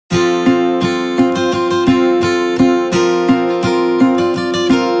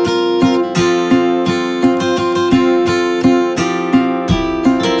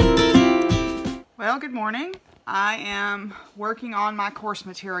I am working on my course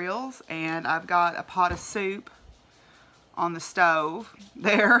materials, and I've got a pot of soup on the stove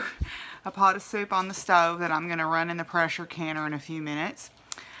there. A pot of soup on the stove that I'm going to run in the pressure canner in a few minutes.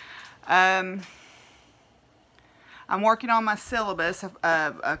 I'm working on my syllabus.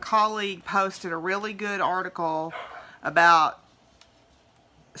 A colleague posted a really good article about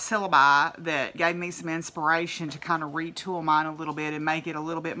syllabi that gave me some inspiration to kind of retool mine a little bit and make it a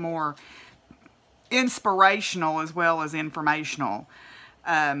little bit more inspirational as well as informational.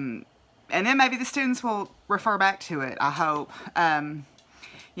 And then maybe the students will refer back to it, I hope.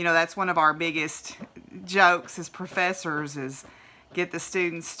 You know, that's one of our biggest jokes as professors, is get the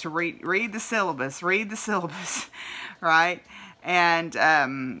students to read the syllabus, right?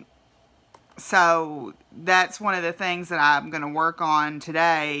 And so that's one of the things that I'm going to work on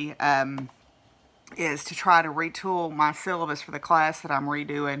today, is to try to retool my syllabus for the class that I'm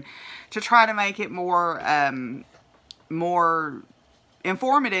redoing, to try to make it more more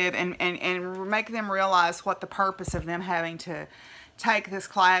informative and make them realize what the purpose of them having to take this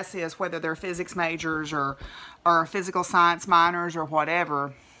class is, whether they're physics majors or physical science minors or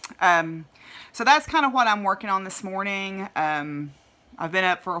whatever. So that's kind of what I'm working on this morning. I've been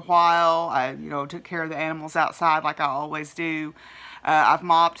up for a while. I, took care of the animals outside like I always do. I've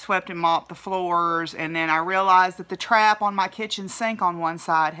swept and mopped the floors, and then I realized that the trap on my kitchen sink on one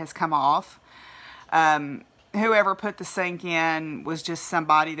side has come off. Whoever put the sink in was just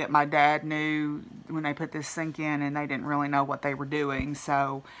somebody that my dad knew when they put this sink in, and they didn't really know what they were doing.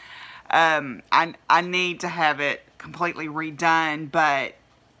 So I need to have it completely redone, but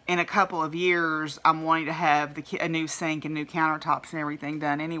in a couple of years I'm wanting to have a new sink and new countertops and everything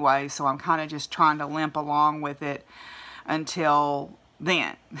done anyway, so I'm kind of just trying to limp along with it until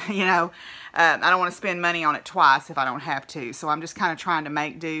then. I don't want to spend money on it twice if I don't have to, so I'm just kind of trying to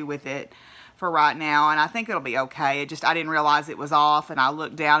make do with it for right now, and I think it'll be okay. I didn't realize it was off, and I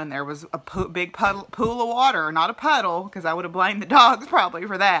looked down and there was a big pool of water, not a puddle, because I would have blamed the dogs probably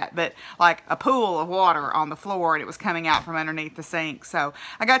for that, but like a pool of water on the floor, and it was coming out from underneath the sink. So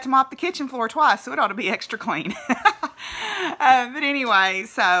I got to mop the kitchen floor twice, so it ought to be extra clean. But anyway,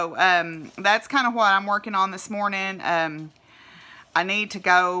 so that's kind of what I'm working on this morning. I need to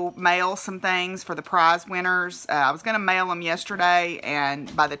go mail some things for the prize winners. I was going to mail them yesterday,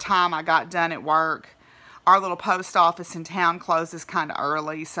 and by the time I got done at work, our little post office in town closes kind of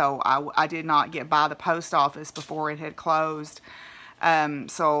early, so I did not get by the post office before it had closed.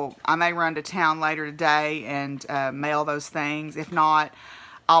 So I may run to town later today and mail those things. If not,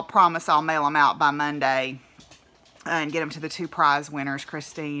 I'll promise I'll mail them out by Monday and get them to the two prize winners,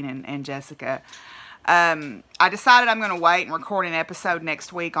 Christine and Jessica. I decided I'm going to wait and record an episode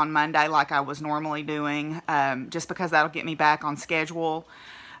next week on Monday like I was normally doing, just because that'll get me back on schedule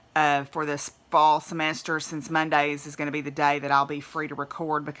for this fall semester, since Mondays is going to be the day that I'll be free to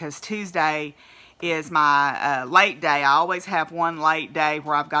record, because Tuesday is my late day. I always have one late day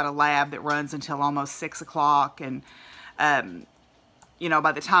where I've got a lab that runs until almost 6 o'clock, and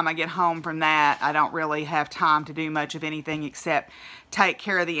by the time I get home from that, I don't really have time to do much of anything except take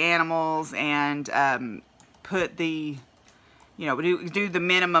care of the animals and put the, do the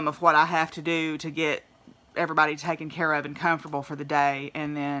minimum of what I have to do to get everybody taken care of and comfortable for the day,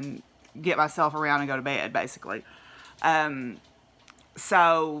 and then get myself around and go to bed, basically. But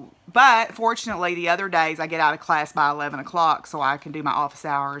fortunately, the other days I get out of class by 11 o'clock, so I can do my office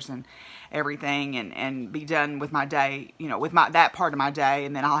hours and everything and be done with my day, with that part of my day,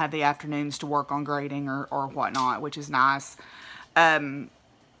 and then I'll have the afternoons to work on grading or whatnot, which is nice.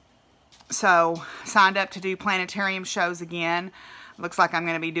 So signed up to do planetarium shows again. Looks like I'm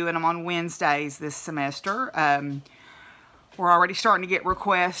going to be doing them on Wednesdays this semester. We're already starting to get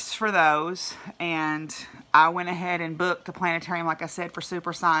requests for those, and I went ahead and booked the planetarium, like I said, for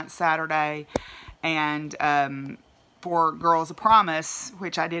Super Science Saturday, and for Girls of Promise,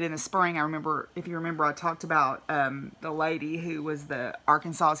 which I did in the spring. If you remember, I talked about the lady who was the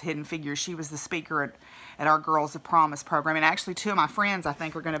Arkansas's Hidden Figures. She was the speaker at our Girls of Promise program. And actually, two of my friends, I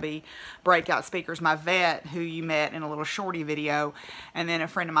think, are going to be breakout speakers. My vet, who you met in a little shorty video, and then a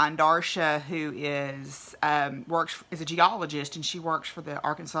friend of mine, Darsha, who is a geologist, and she works for the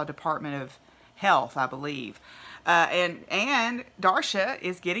Arkansas Department of Health, I believe. And Darsha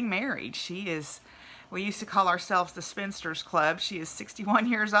is getting married. We used to call ourselves the Spinsters Club. She is 61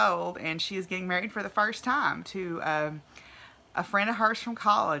 years old, and she is getting married for the first time to a friend of hers from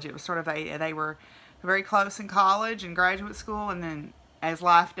college. It was sort of they were very close in college and graduate school, and then as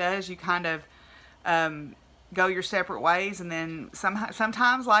life does, you kind of go your separate ways, and then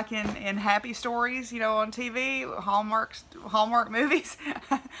sometimes like in happy stories, you know, on TV, Hallmark movies,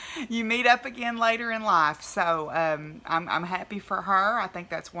 you meet up again later in life. So I'm happy for her. I think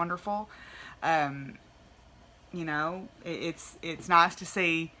that's wonderful. You know, it's nice to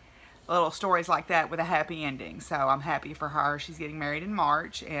see little stories like that with a happy ending. So I'm happy for her. She's getting married in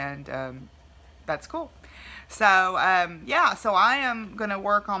March, and that's cool. So yeah, so I am going to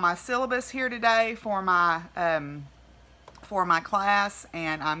work on my syllabus here today for my class,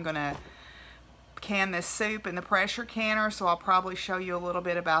 and I'm going to can this soup in the pressure canner, so I'll probably show you a little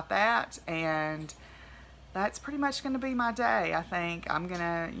bit about that. And that's pretty much going to be my day. I think I'm going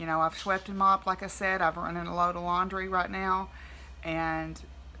to, you know, I've swept and mopped, like I said. I've run in a load of laundry right now, and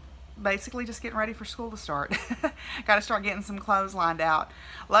basically just getting ready for school to start. Got to start getting some clothes lined out.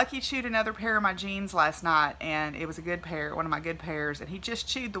 Lucky chewed another pair of my jeans last night, and it was a good pair, one of my good pairs, and he just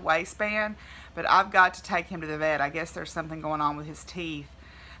chewed the waistband, but I've got to take him to the vet. I guess there's something going on with his teeth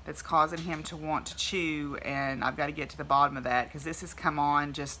that's causing him to want to chew, and I've got to get to the bottom of that, because this has come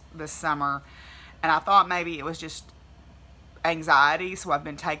on just this summer, and I thought maybe it was just anxiety, so I've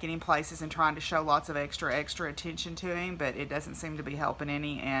been taking him places and trying to show lots of extra attention to him, but it doesn't seem to be helping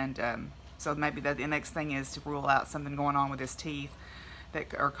any. And so maybe the next thing is to rule out something going on with his teeth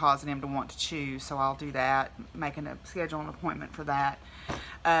that are causing him to want to chew. So I'll do that, schedule an appointment for that.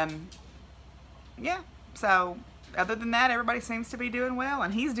 Yeah, so other than that, everybody seems to be doing well,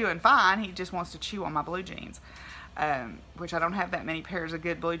 and he's doing fine. He just wants to chew on my blue jeans, which I don't have that many pairs of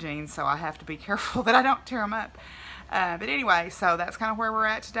good blue jeans, so I have to be careful that I don't tear them up. But anyway, so that's kind of where we're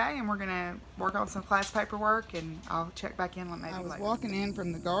at today, and we're going to work on some class paperwork, and I'll check back in maybe later. I was walking in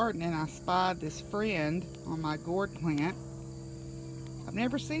from the garden, and I spied this friend on my gourd plant. I've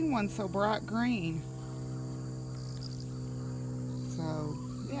never seen one so bright green. So,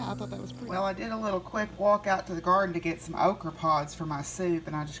 yeah, I thought that was pretty. Well, I did a little quick walk out to the garden to get some okra pods for my soup,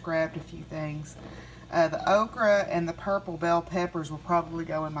 and I just grabbed a few things. The okra and the purple bell peppers will probably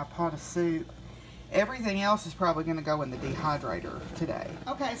go in my pot of soup. Everything else is probably going to go in the dehydrator today.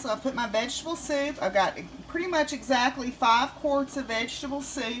 Okay, so I put my vegetable soup. I've got pretty much exactly 5 quarts of vegetable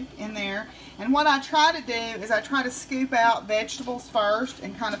soup in there. And what I try to do is I try to scoop out vegetables first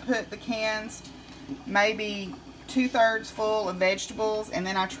and kind of put the cans maybe 2/3 full of vegetables, and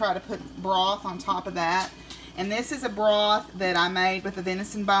then I try to put broth on top of that. And this is a broth that I made with the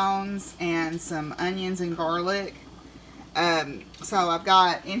venison bones and some onions and garlic. So I've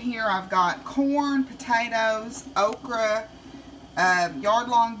got in here, I've got corn, potatoes, okra,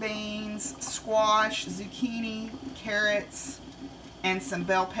 yard-long beans, squash, zucchini, carrots, and some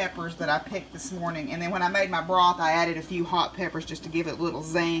bell peppers that I picked this morning. And then when I made my broth, I added a few hot peppers just to give it a little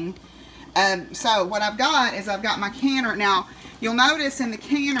zing. So what I've got is I've got my canner. Now, you'll notice in the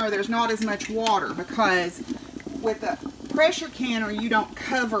canner there's not as much water, because with the pressure canner you don't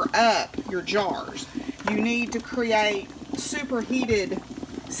cover up your jars. You need to create superheated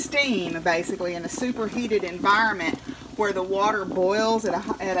steam, basically, in a superheated environment where the water boils at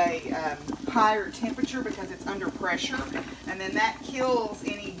a higher temperature because it's under pressure, and then that kills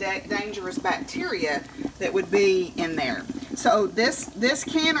any dangerous bacteria that would be in there. So this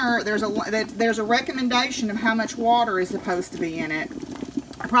canner, there's a recommendation of how much water is supposed to be in it.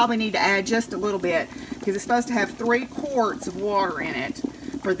 I probably need to add just a little bit, because it's supposed to have 3 quarts of water in it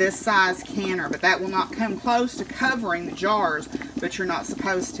for this size canner, but that will not come close to covering the jars, but you're not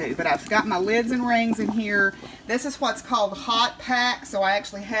supposed to. But I've got my lids and rings in here. This is what's called hot pack, so I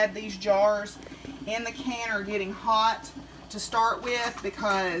actually had these jars in the canner getting hot to start with,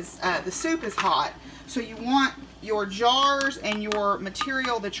 because the soup is hot. So you want your jars and your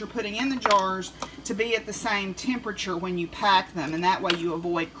material that you're putting in the jars to be at the same temperature when you pack them, and that way you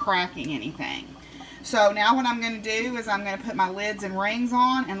avoid cracking anything. So now what I'm going to do is I'm going to put my lids and rings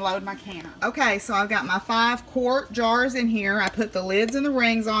on and load my canner. Okay, so I've got my 5-quart jars in here. I put the lids and the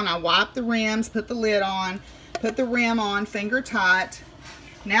rings on. I wipe the rims, put the lid on, put the rim on, finger tight.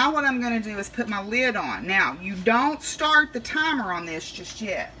 Now what I'm going to do is put my lid on. Now, you don't start the timer on this just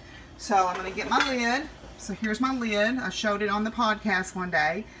yet. So I'm going to get my lid. So here's my lid. I showed it on the podcast one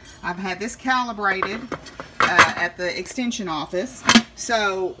day. I've had this calibrated at the extension office.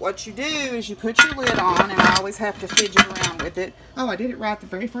 So what you do is you put your lid on, and I always have to fidget around with it. Oh, I did it right the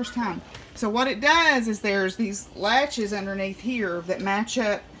very first time. So what it does is there's these latches underneath here that match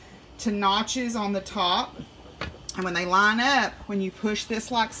up to notches on the top. And when they line up, when you push this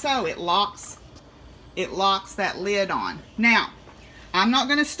like so, it locks that lid on. Now, I'm not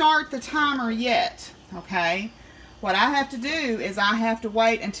going to start the timer yet, okay? What I have to do is I have to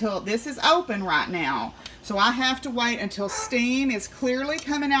wait until this is open right now. So I have to wait until steam is clearly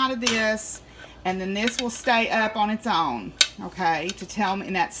coming out of this, and then this will stay up on its own, okay, to tell me,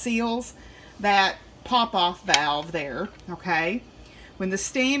 and that seals that pop-off valve there, okay. When the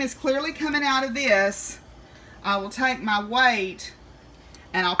steam is clearly coming out of this, I will take my weight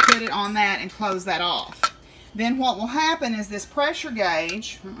and I'll put it on that and close that off. Then what will happen is this pressure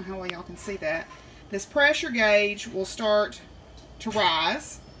gauge, I don't know how well y'all can see that, this pressure gauge will start to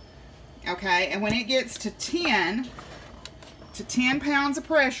rise, okay, and when it gets to 10 pounds of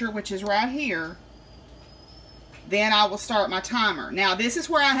pressure, which is right here, then I will start my timer. Now this is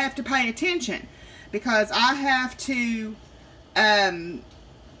where I have to pay attention, because I have to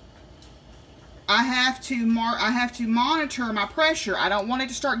monitor my pressure. I don't want it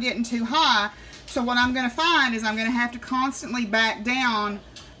to start getting too high. So what I'm going to find is I'm going to have to constantly back down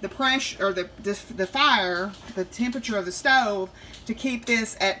the pressure, or the fire, the temperature of the stove, to keep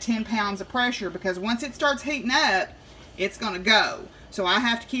this at 10 pounds of pressure, because once it starts heating up, it's going to go. So I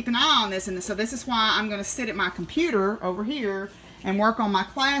have to keep an eye on this, and so this is why I'm going to sit at my computer over here and work on my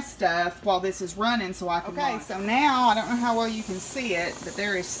class stuff while this is running, so I can watch. So now, I don't know how well you can see it, but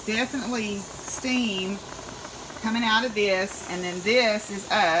there is definitely steam coming out of this, and then this is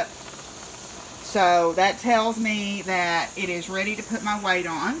up. So that tells me that it is ready to put my weight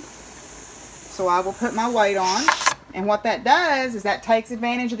on. So I will put my weight on, and what that does is that takes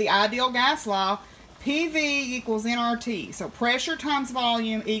advantage of the ideal gas law. PV equals nRT. So pressure times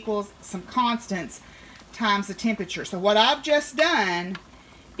volume equals some constants times the temperature. So what I've just done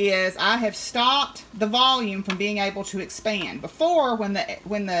is I have stopped the volume from being able to expand. Before, when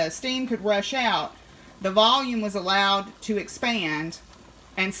the steam could rush out, the volume was allowed to expand,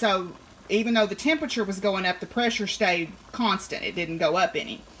 and so even though the temperature was going up, the pressure stayed constant. It didn't go up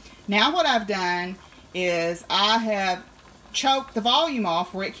any. Now what I've done is I have choked the volume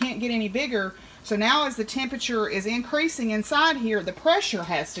off where it can't get any bigger. So now as the temperature is increasing inside here, the pressure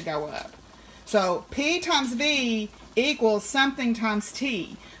has to go up. So P times V equals something times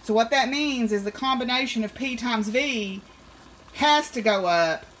T. So what that means is the combination of P times V has to go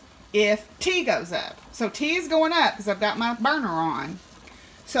up if T goes up. So T is going up because I've got my burner on.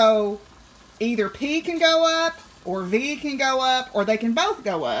 So either P can go up or V can go up, or they can both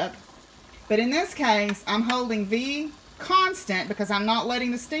go up. But in this case, I'm holding V constant because I'm not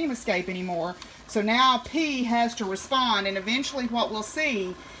letting the steam escape anymore. So now P has to respond, and eventually what we'll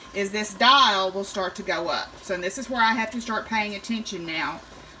see is this dial will start to go up. So this is where I have to start paying attention now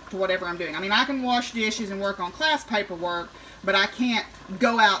to whatever I'm doing. I mean, I can wash dishes and work on class paperwork, but I can't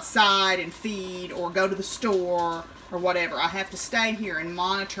go outside and feed or go to the store or whatever. I have to stay here and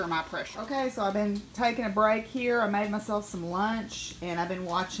monitor my pressure. Okay, so I've been taking a break here. I made myself some lunch, and I've been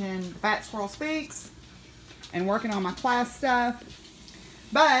watching Fat Squirrel Speaks and working on my class stuff.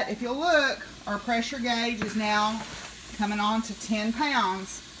 But if you'll look, our pressure gauge is now coming on to 10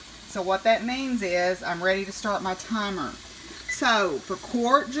 pounds. So what that means is I'm ready to start my timer. So for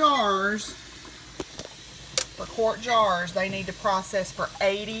quart jars, they need to process for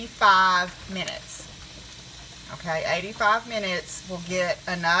 85 minutes. Okay, 85 minutes will get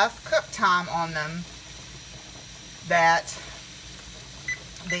enough cook time on them that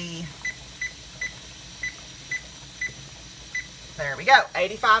there we go,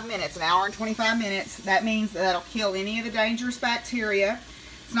 85 minutes, an hour and 25 minutes. That means that'll kill any of the dangerous bacteria.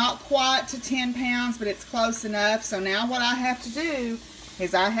 It's not quite to 10 pounds, but it's close enough. So now what I have to do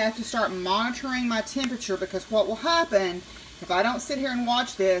is I have to start monitoring my temperature, because what will happen if I don't sit here and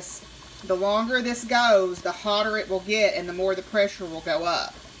watch this, the longer this goes, the hotter it will get and the more the pressure will go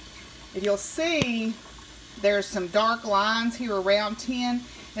up. If you'll see, there's some dark lines here around 10.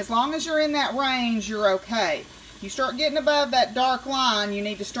 As long as you're in that range, you're okay. You start getting above that dark line, you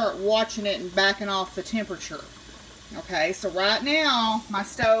need to start watching it and backing off the temperature. Okay, so right now, my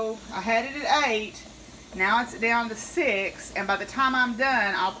stove, I had it at 8. Now it's down to 6, and by the time I'm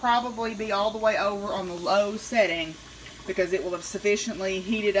done, I'll probably be all the way over on the low setting, because it will have sufficiently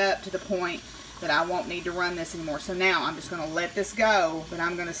heated up to the point that I won't need to run this anymore. So now I'm just going to let this go, but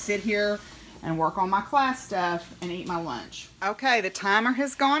I'm going to sit here and work on my class stuff and eat my lunch. Okay, the timer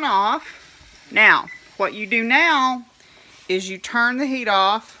has gone off. Now, what you do now is you turn the heat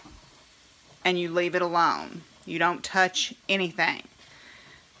off and you leave it alone. You don't touch anything.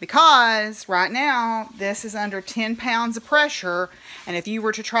 Because right now, this is under 10 pounds of pressure, and if you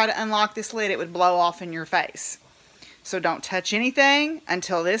were to try to unlock this lid, it would blow off in your face. So don't touch anything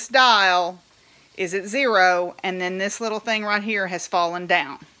until this dial is at 0, and then this little thing right here has fallen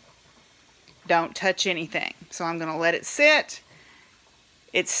down. Don't touch anything. So I'm going to let it sit.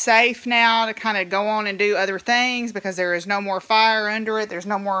 It's safe now to kind of go on and do other things because there is no more fire under it. There's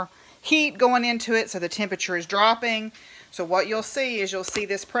no more heat going into it, so the temperature is dropping. So what you'll see is you'll see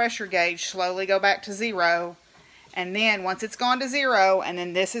this pressure gauge slowly go back to 0. And then once it's gone to 0 and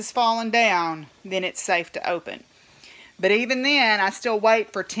then this is fallen down, then it's safe to open. But even then, I still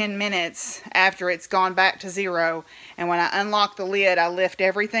wait for 10 minutes after it's gone back to 0. And when I unlock the lid, I lift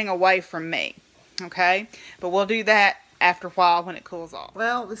everything away from me. Okay? But we'll do that after a while when it cools off.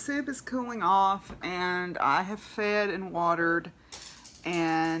 Well, the soup is cooling off, and I have fed and watered,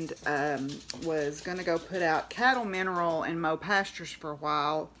 and was going to go put out cattle mineral and mow pastures for a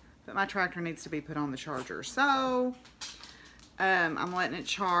while, but my tractor needs to be put on the charger. So I'm letting it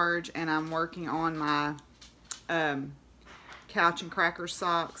charge, and I'm working on my couch and cracker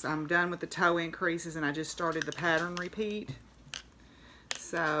socks. I'm done with the toe increases, and I just started the pattern repeat.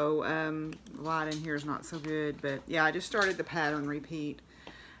 So the light in here is not so good, but yeah, I just started the pattern repeat.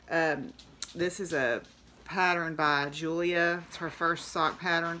 This is a pattern by Julia. It's her first sock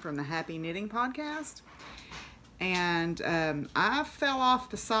pattern from the Happy Knitting podcast. And I fell off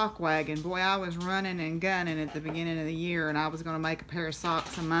the sock wagon. Boy, I was running and gunning at the beginning of the year, and I was going to make a pair of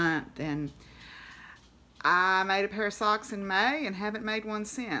socks a month. And I made a pair of socks in May and haven't made one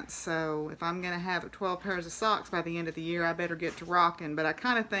since. So if I'm going to have 12 pairs of socks by the end of the year, I better get to rocking. But I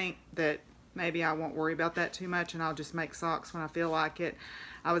kind of think that maybe I won't worry about that too much, and I'll just make socks when I feel like it.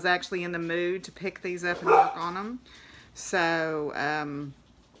 I was actually in the mood to pick these up and work on them. So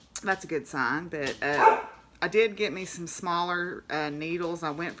that's a good sign. But I did get me some smaller needles.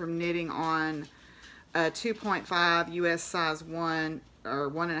 I went from knitting on 2.5 US size 1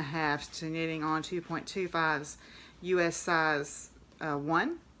 or 1.5 to knitting on 2.25's US size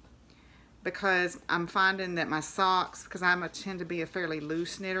 1, because I'm finding that my socks, because I tend to be a fairly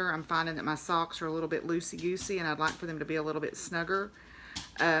loose knitter, I'm finding that my socks are a little bit loosey-goosey, and I'd like for them to be a little bit snugger.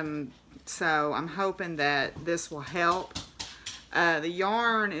 So I'm hoping that this will help. The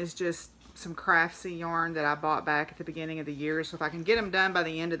yarn is just some Craftsy yarn that I bought back at the beginning of the year, so if I can get them done by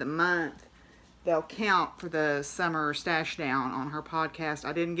the end of the month, they'll count for the summer stash down on her podcast.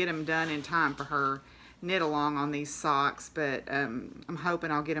 I didn't get them done in time for her knit along on these socks, but I'm hoping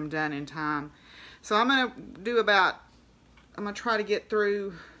I'll get them done in time. So I'm going to try to get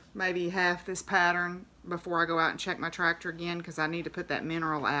through maybe half this pattern before I go out and check my tractor again, because I need to put that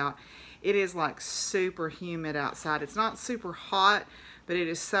mineral out. It is like super humid outside. It's not super hot, but it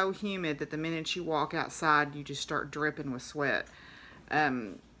is so humid that the minute you walk outside, you just start dripping with sweat.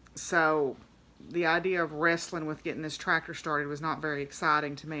 So the idea of wrestling with getting this tractor started was not very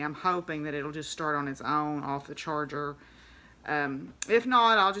exciting to me. I'm hoping that it'll just start on its own off the charger. If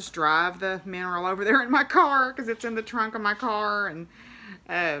not, I'll just drive the mineral over there in my car, because it's in the trunk of my car, and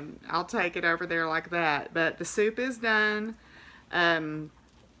I'll take it over there like that. But the soup is done.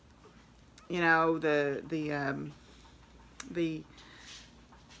 You know, the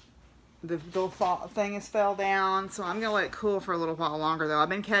thing has fell down, so I'm gonna let it cool for a little while longer. Though I've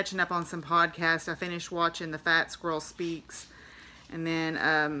been catching up on some podcasts. I finished watching the Fat Squirrel Speaks, and then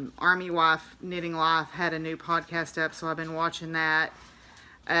Army Wife Knitting Life had a new podcast up, so I've been watching that.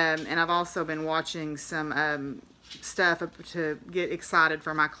 And I've also been watching some stuff to get excited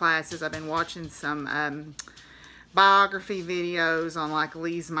for my classes. I've been watching some biography videos on like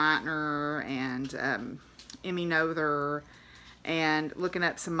Lise Meitner and Emmy Noether, and looking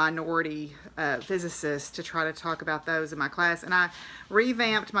up some minority physicists to try to talk about those in my class. And I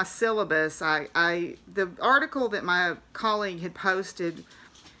revamped my syllabus. The article that my colleague had posted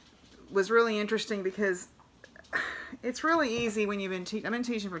was really interesting, because it's really easy when you've been teaching. I've been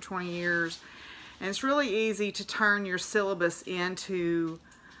teaching for 20 years, and it's really easy to turn your syllabus into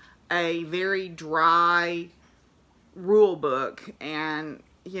a very dry rule book. And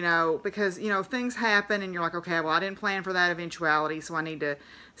you know, because, you know, things happen and you're like, okay, well, I didn't plan for that eventuality, so I need to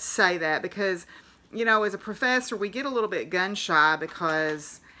say that. Because, you know, as a professor, we get a little bit gun shy,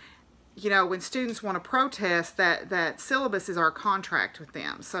 because, you know, when students want to protest, that syllabus is our contract with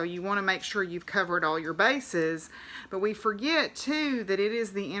them. So you want to make sure you've covered all your bases, but we forget too that it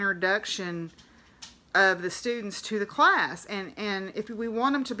is the introduction of the students to the class, and if we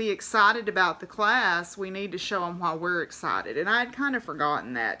want them to be excited about the class, we need to show them why we're excited. And I'd kind of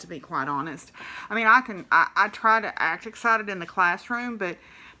forgotten that, to be quite honest. I mean, I try to act excited in the classroom, but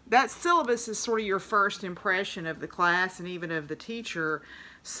that syllabus is sort of your first impression of the class and even of the teacher.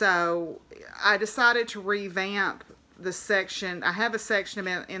 So I decided to revamp the section. I have a section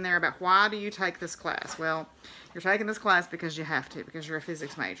in there about, why do you take this class? Well, you're taking this class because you have to, because you're a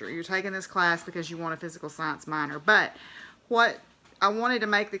physics major. You're taking this class because you want a physical science minor. But what I wanted to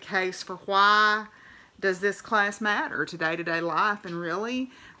make the case for, why does this class matter to day-to-day life? And really,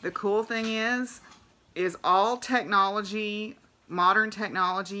 the cool thing is all technology modern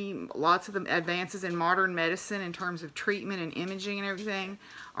technology, lots of the advances in modern medicine in terms of treatment and imaging and everything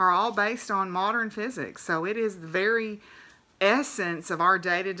are all based on modern physics. So it is the very essence of our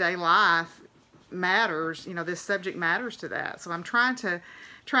day-to-day life matters. You know, this subject matters to that. So I'm trying to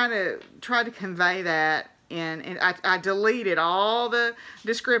convey that. And I deleted all the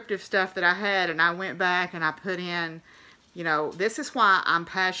descriptive stuff that I had, and I went back and I put in, you know, this is why I'm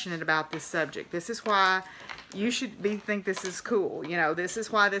passionate about this subject. This is why you should think this is cool. You know, this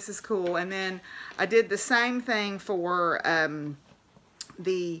is why this is cool. And then I did the same thing for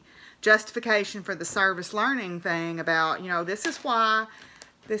the justification for the service learning thing about, you know, this is why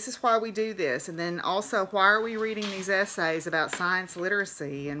we do this. And then also, why are we reading these essays about science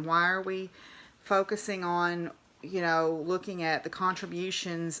literacy, and why are we focusing on, you know, looking at the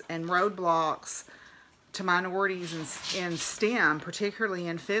contributions and roadblocks to minorities in STEM, particularly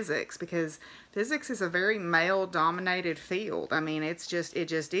in physics, because physics is a very male-dominated field. I mean, it just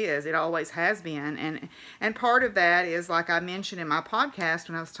is. It always has been. And part of that is, like I mentioned in my podcast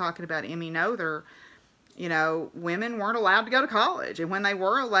when I was talking about Emmy Noether, you know, women weren't allowed to go to college. And when they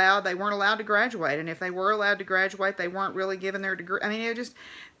were allowed, they weren't allowed to graduate. And if they were allowed to graduate, they weren't really given their degree. I mean, it just,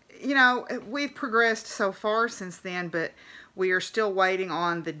 you know, we've progressed so far since then, but we are still waiting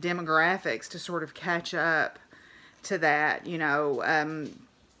on the demographics to sort of catch up to that, you know.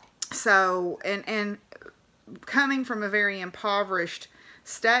 So, and coming from a very impoverished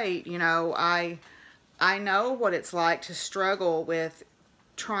state, you know, I know what it's like to struggle with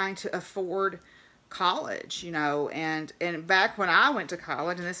trying to afford college, you know, and back when I went to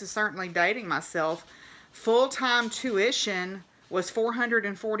college, and this is certainly dating myself, full-time tuition was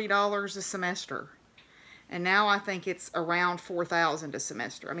 $440 a semester. And now I think it's around $4,000 a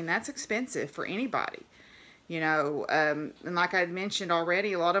semester. I mean, that's expensive for anybody, you know. And like I mentioned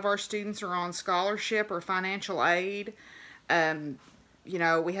already, a lot of our students are on scholarship or financial aid. You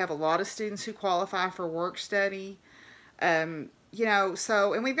know, we have a lot of students who qualify for work study. You know,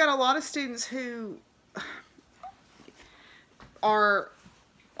 so, and we've got a lot of students who are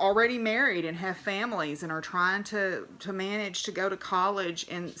already married and have families and are trying to manage to go to college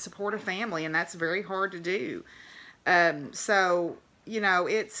and support a family, and that's very hard to do. So, you know,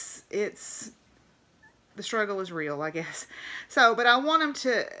 it's the struggle is real, I guess. So, but I want them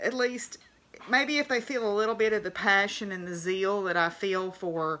to at least, maybe if they feel a little bit of the passion and the zeal that I feel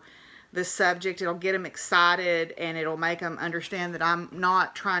for the subject, it'll get them excited, and it'll make them understand that I'm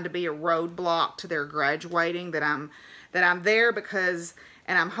not trying to be a roadblock to their graduating, that I'm there because,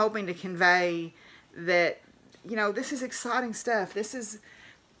 and I'm hoping to convey that, you know, this is exciting stuff. This is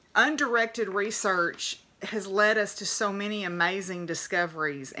undirected research has led us to so many amazing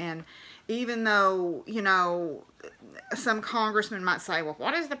discoveries. And even though, you know, some congressman might say, well,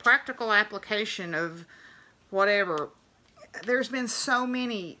 what is the practical application of whatever? There's been so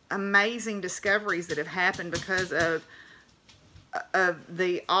many amazing discoveries that have happened because of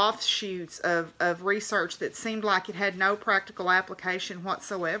the offshoots of research that seemed like it had no practical application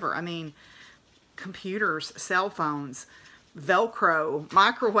whatsoever. I mean, computers, cell phones, Velcro,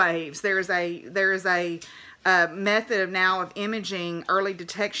 microwaves. There is a method now of imaging, early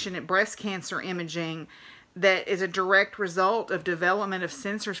detection at breast cancer imaging, that is a direct result of development of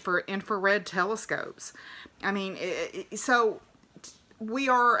sensors for infrared telescopes. I mean, so we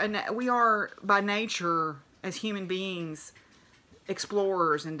are by nature as human beings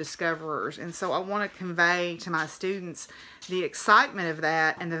explorers and discoverers, and so I want to convey to my students the excitement of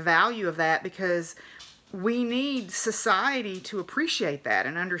that and the value of that, because we need society to appreciate that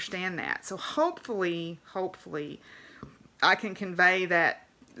and understand that. So hopefully I can convey that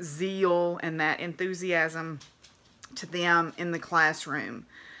zeal and that enthusiasm to them in the classroom.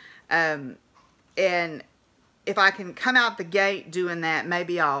 And if I can come out the gate doing that,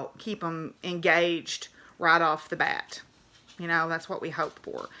 maybe I'll keep them engaged right off the bat. You know, that's what we hope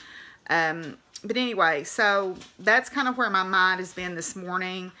for. But anyway, so that's kind of where my mind has been this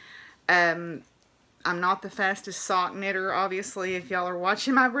morning. I'm not the fastest sock knitter, obviously, if y'all are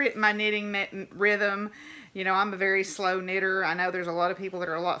watching my knitting rhythm. You know, I'm a very slow knitter. I know there's a lot of people that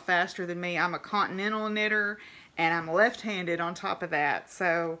are a lot faster than me. I'm a continental knitter, and I'm left-handed on top of that.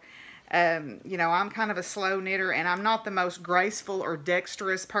 So, you know, I'm kind of a slow knitter, and I'm not the most graceful or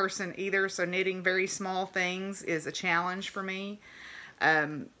dexterous person either, so knitting very small things is a challenge for me.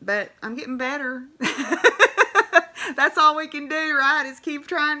 But I'm getting better. That's all we can do, right, is keep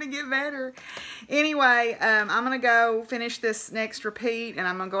trying to get better. Anyway, I'm going to go finish this next repeat, and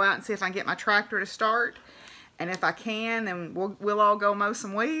I'm going to go out and see if I can get my tractor to start. And if I can, then we'll all go mow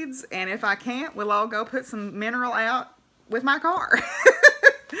some weeds. And if I can't, we'll all go put some mineral out with my car.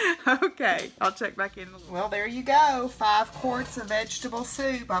 Okay, I'll check back in. Well, there you go. 5 quarts of vegetable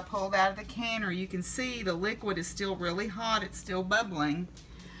soup I pulled out of the canner. You can see the liquid is still really hot. It's still bubbling.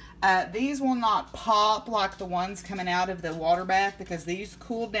 These will not pop like the ones coming out of the water bath because these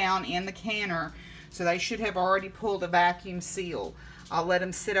cooled down in the canner, so they should have already pulled a vacuum seal. I'll let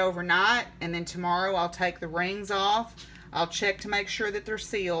them sit overnight, and then tomorrow I'll take the rings off. I'll check to make sure that they're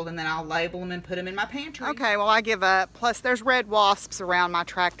sealed, and then I'll label them and put them in my pantry. Okay, well, I give up. Plus, there's red wasps around my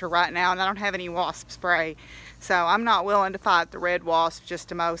tractor right now, and I don't have any wasp spray. So I'm not willing to fight the red wasps just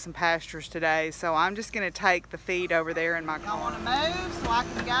to mow some pastures today. So I'm just going to take the feed over there in my car. I want to move so I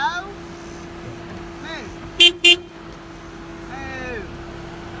can go. Move. Move.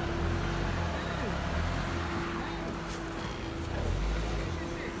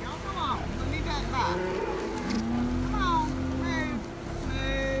 Y'all come on. Let me back by.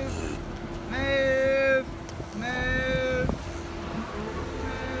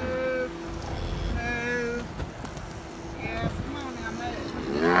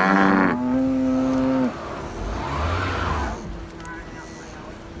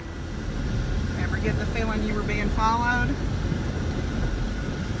 Get the feeling you were being followed?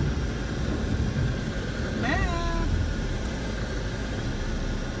 Move!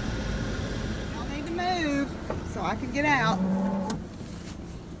 Y'all need to move so I can get out.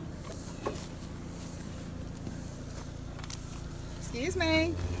 Excuse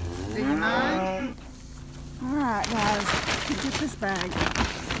me. Do you mind? Alright guys, get this bag.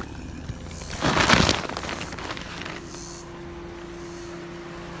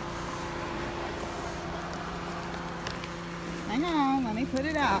 Hang on, let me put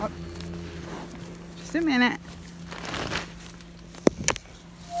it out. Just a minute.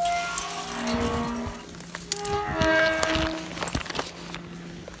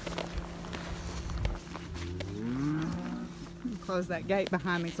 Close that gate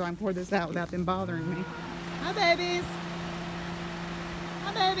behind me so I can pour this out without them bothering me. Hi babies.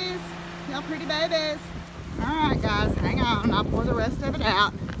 Hi babies. Y'all pretty babies. Alright guys, hang on. I'll pour the rest of it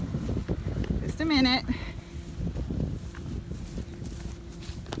out. Just a minute.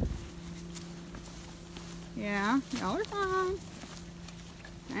 Yeah, y'all are fine.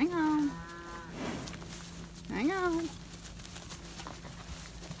 Hang on. Hang on.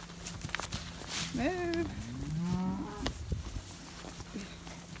 Move.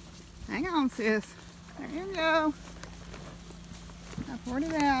 Hang on, sis. There you go. I poured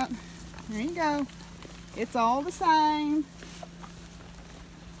it out. There you go. It's all the same.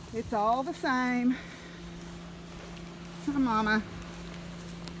 It's all the same. Hi, Mama.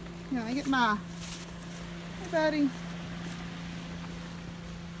 Can I get my... buddy.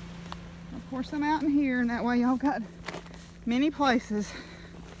 I'll pour some out in here, and that way y'all got many places.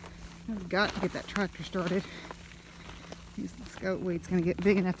 I've got to get that tractor started. This goat weed's going to get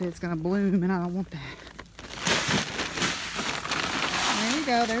big enough that it's going to bloom, and I don't want that. There you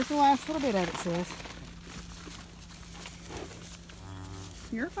go. There's the last little bit of it, sis.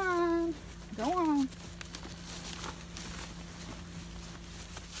 You're fine. Go on.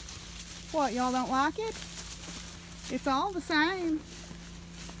 What, y'all don't like it? It's all the same.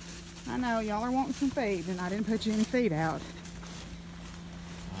 I know, y'all are wanting some feed, and I didn't put you any feed out.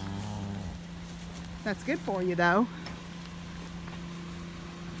 That's good for you, though.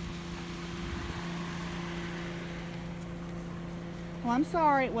 Well, I'm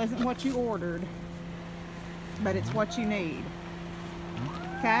sorry it wasn't what you ordered, but it's what you need.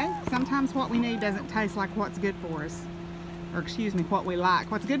 Okay? Sometimes what we need doesn't taste like what's good for us. Or excuse me, what we like.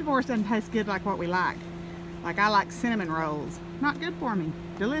 What's good for us doesn't taste good like what we like. Like I like cinnamon rolls. Not good for me.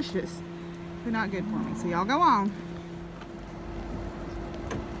 Delicious, but not good for me. So y'all go on.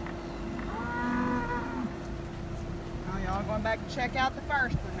 Oh, y'all going back to check out the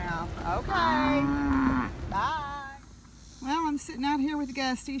first one now. Okay. Bye. Well, I'm sitting out here with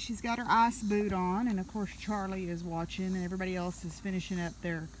Gusty. She's got her ice boot on, and of course Charlie is watching, and everybody else is finishing up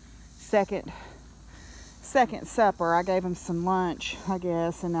their second supper. I gave them some lunch, I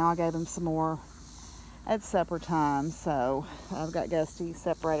guess, and now I gave them some more at supper time. So I've got Gusty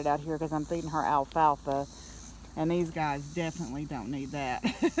separated out here because I'm feeding her alfalfa, and these guys definitely don't need that.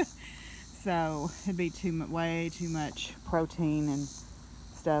 So it'd be way too much protein and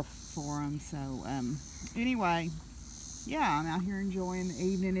stuff for them. So anyway, yeah, I'm out here enjoying the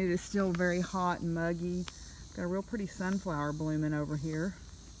evening. It is still very hot and muggy. Got a real pretty sunflower blooming over here.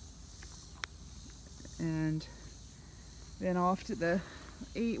 And then off to the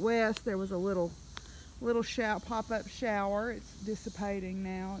west, there was a little pop-up shower. It's dissipating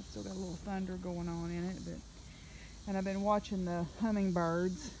now. It's still got a little thunder going on in it. And I've been watching the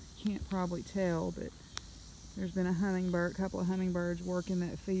hummingbirds. Can't probably tell, but There's been a couple of hummingbirds working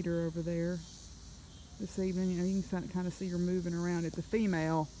that feeder over there this evening. You know, you can kind of see her moving around. It's a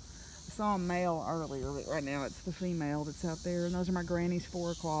female. I saw a male earlier, but right now it's the female that's out there. And those are my granny's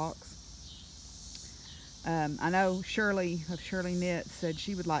 4 o'clocks. I know Shirley of Shirley Knits said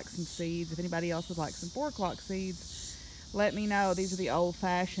she would like some seeds. If anybody else would like some 4 o'clock seeds, let me know. These are the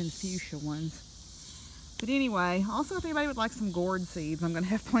old-fashioned fuchsia ones. But anyway, also if anybody would like some gourd seeds, I'm going to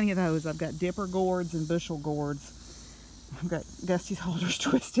have plenty of those. I've got dipper gourds and bushel gourds. I've got Gusty's holders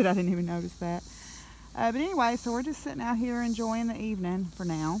twisted. I didn't even notice that. But anyway, so we're just sitting out here enjoying the evening for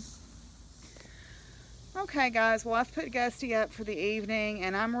now. Okay guys, well I've put Gusty up for the evening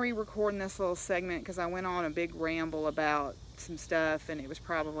and I'm re-recording this little segment because I went on a big ramble about some stuff and it was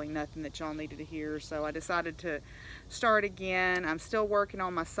probably nothing that y'all needed to hear, so I decided to start again. I'm still working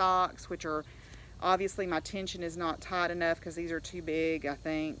on my socks, which are obviously my tension is not tight enough because these are too big, I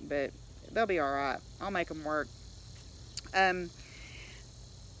think, but they'll be alright. I'll make them work.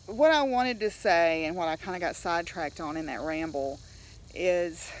 What I wanted to say and what I kind of got sidetracked on in that ramble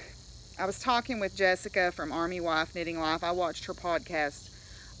is I was talking with Jessica from Army Wife Knitting Life. I watched her podcast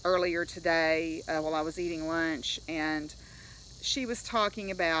earlier today while I was eating lunch, and she was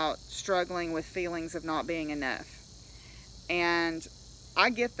talking about struggling with feelings of not being enough. And I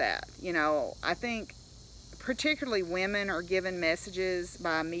get that. You know, I think particularly women are given messages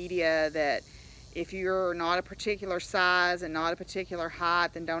by media that if you're not a particular size and not a particular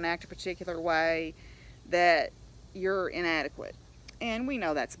height, then don't act a particular way, that you're inadequate. And we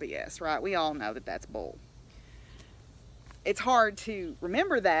know that's BS, right? We all know that that's bull. It's hard to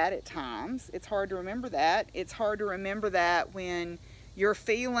remember that at times. It's hard to remember that. It's hard to remember that when you're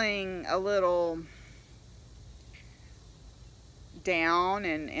feeling a little down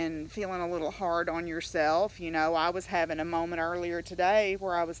and feeling a little hard on yourself. You know, I was having a moment earlier today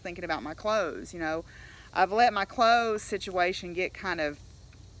where I was thinking about my clothes. You know, I've let my clothes situation get kind of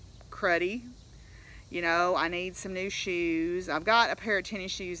cruddy. You know, I need some new shoes. I've got a pair of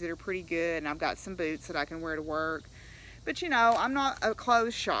tennis shoes that are pretty good, and I've got some boots that I can wear to work. But, you know, I'm not a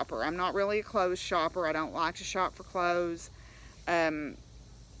clothes shopper. I'm not really a clothes shopper. I don't like to shop for clothes.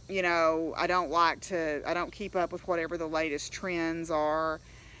 You know, I don't keep up with whatever the latest trends are,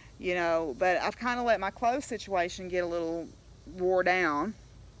 you know, but I've kind of let my clothes situation get a little wore down.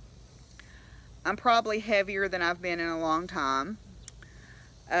 I'm probably heavier than I've been in a long time.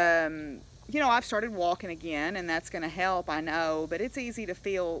 You know, I've started walking again, and that's going to help, I know, but it's easy to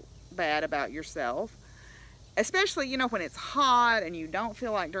feel bad about yourself, especially, you know, when it's hot and you don't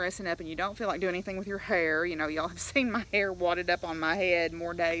feel like dressing up and you don't feel like doing anything with your hair. You know, y'all have seen my hair wadded up on my head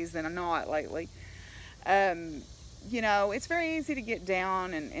more days than I'm not lately. You know, it's very easy to get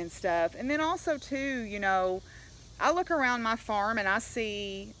down and stuff. And then also, too, you know, I look around my farm and I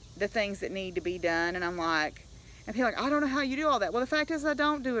see the things that need to be done, and I'm like, and people are like, I don't know how you do all that. Well, the fact is I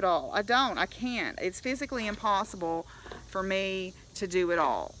don't do it all. I can't. It's physically impossible for me to do it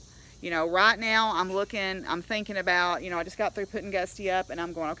all. You know, right now I'm thinking about, you know, I just got through putting Gusty up and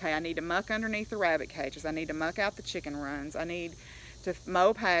I'm going, okay, I need to muck underneath the rabbit cages. I need to muck out the chicken runs. I need to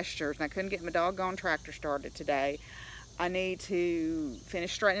mow pastures, and I couldn't get my doggone tractor started today. I need to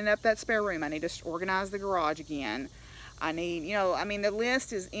finish straightening up that spare room. I need to organize the garage again. I need, you know, I mean, the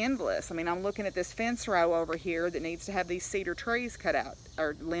list is endless. I mean, I'm looking at this fence row over here that needs to have these cedar trees cut out,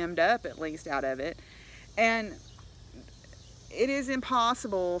 or limbed up at least out of it. And it is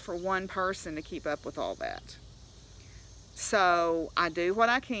impossible for one person to keep up with all that. So I do what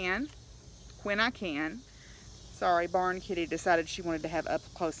I can, when I can. Sorry, Barn Kitty decided she wanted to have up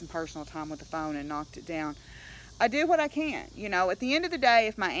close and personal time with the phone and knocked it down. I do what I can. You know, at the end of the day,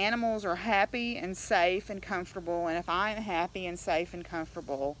 if my animals are happy and safe and comfortable, and if I'm happy and safe and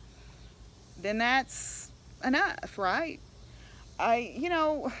comfortable, then that's enough, right? You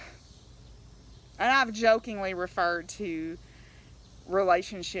know, and I've jokingly referred to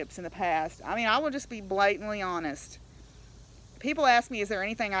relationships in the past. I mean, I will just be blatantly honest. People ask me, is there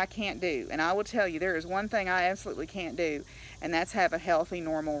anything I can't do? And I will tell you, there is one thing I absolutely can't do, and that's have a healthy,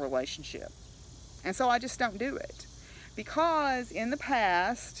 normal relationship. And so I just don't do it. Because in the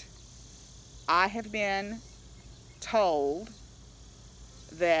past, I have been told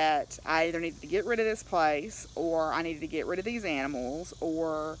that I either needed to get rid of this place, or I needed to get rid of these animals,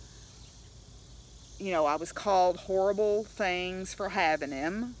 or, you know, I was called horrible things for having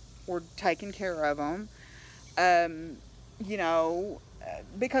them or taking care of them. You know,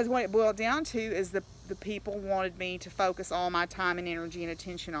 because what it boiled down to is the people wanted me to focus all my time and energy and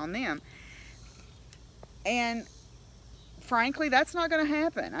attention on them. And frankly, that's not going to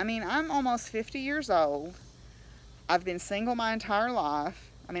happen. I mean, I'm almost 50 years old. I've been single my entire life.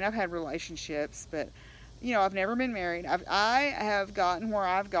 I mean, I've had relationships, but you know, I've never been married. I have gotten where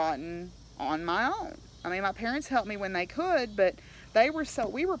I've gotten on my own. I mean, my parents helped me when they could, but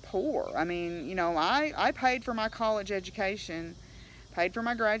we were poor. I mean, you know, I paid for my college education, paid for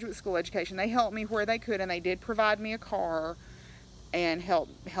my graduate school education. They helped me where they could, and they did provide me a car and help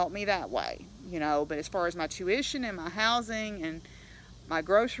me that way, you know. But as far as my tuition and my housing and my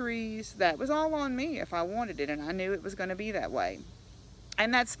groceries, that was all on me if I wanted it, and I knew it was going to be that way.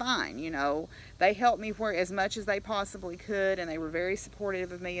 And that's fine, you know. They helped me where as much as they possibly could, and they were very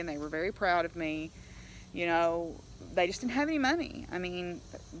supportive of me, and they were very proud of me. You know, they just didn't have any money. I mean,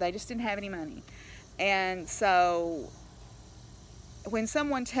 they just didn't have any money. And so when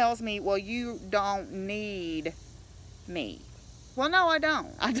someone tells me, well, you don't need me. Well, no, I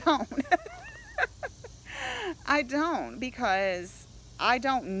don't. I don't. I don't, because I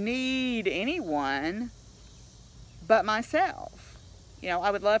don't need anyone but myself. You know,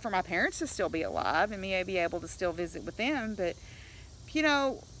 I would love for my parents to still be alive and me be able to still visit with them, but, you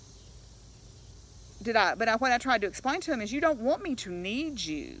know, what I tried to explain to them is, you don't want me to need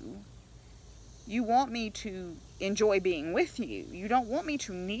you. You want me to enjoy being with you. You don't want me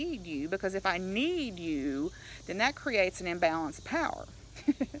to need you, because if I need you, then that creates an imbalance of power.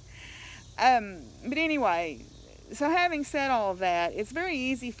 But anyway, so having said all of that, it's very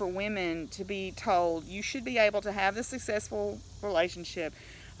easy for women to be told you should be able to have a successful relationship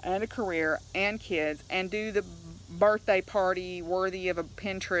and a career and kids and do the birthday party worthy of a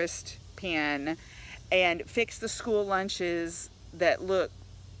Pinterest pin and fix the school lunches that look,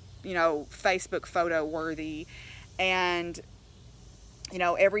 you know, Facebook photo worthy, and, you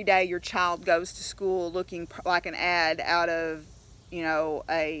know, every day your child goes to school looking like an ad out of, you know,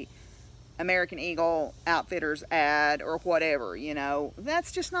 a American Eagle Outfitters ad or whatever, you know.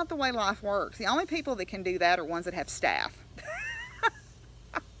 That's just not the way life works. The only people that can do that are ones that have staff.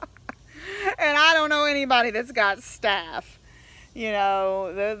 And I don't know anybody that's got staff. You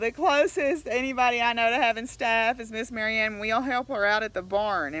know, the closest anybody I know to having staff is Miss Marianne. We all help her out at the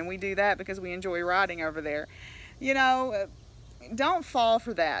barn, and we do that because we enjoy riding over there. You know, don't fall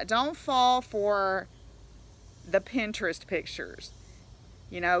for that. Don't fall for the Pinterest pictures.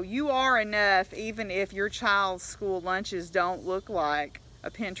 You know, you are enough even if your child's school lunches don't look like a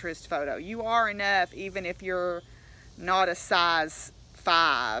Pinterest photo. You are enough even if you're not a size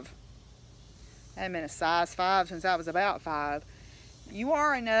 5. I haven't been a size 5 since I was about 5. You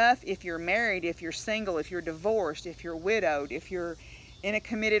are enough if you're married, if you're single, if you're divorced, if you're widowed, if you're in a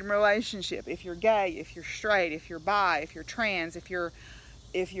committed relationship, if you're gay, if you're straight, if you're bi, if you're trans, if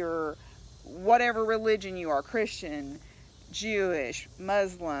you're whatever religion you are, Christian, Jewish,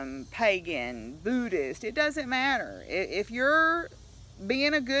 Muslim, pagan, Buddhist, it doesn't matter. If you're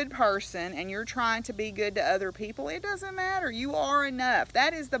being a good person and you're trying to be good to other people, it doesn't matter. You are enough.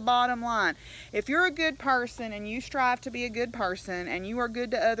 That is the bottom line. If you're a good person and you strive to be a good person and you are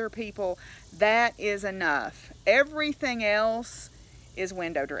good to other people, that is enough. Everything else is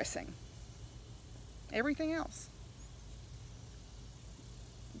window dressing. Everything else.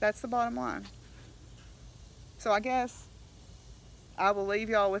 That's the bottom line. So I guess I will leave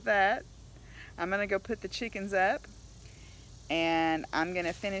y'all with that. I'm going to go put the chickens up, and I'm going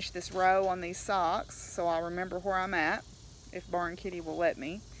to finish this row on these socks so I'll remember where I'm at, if Barn Kitty will let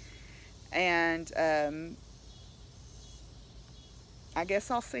me. And I guess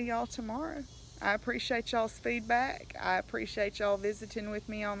I'll see y'all tomorrow. I appreciate y'all's feedback. I appreciate y'all visiting with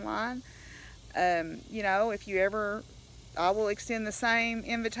me online. You know, if you ever, I will extend the same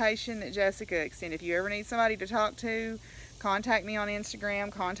invitation that Jessica extended. If you ever need somebody to talk to, contact me on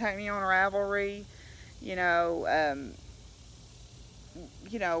Instagram, contact me on Ravelry. You know,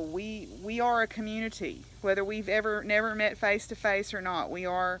 we are a community. Whether we've never met face to face or not, we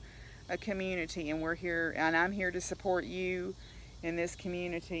are a community, and we're here, and I'm here to support you in this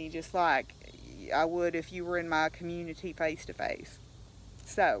community, just like I would if you were in my community face to face.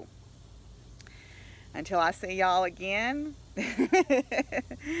 So, until I see y'all again, be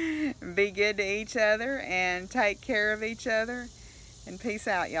good to each other and take care of each other, and peace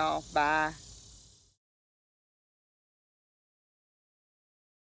out, y'all. Bye.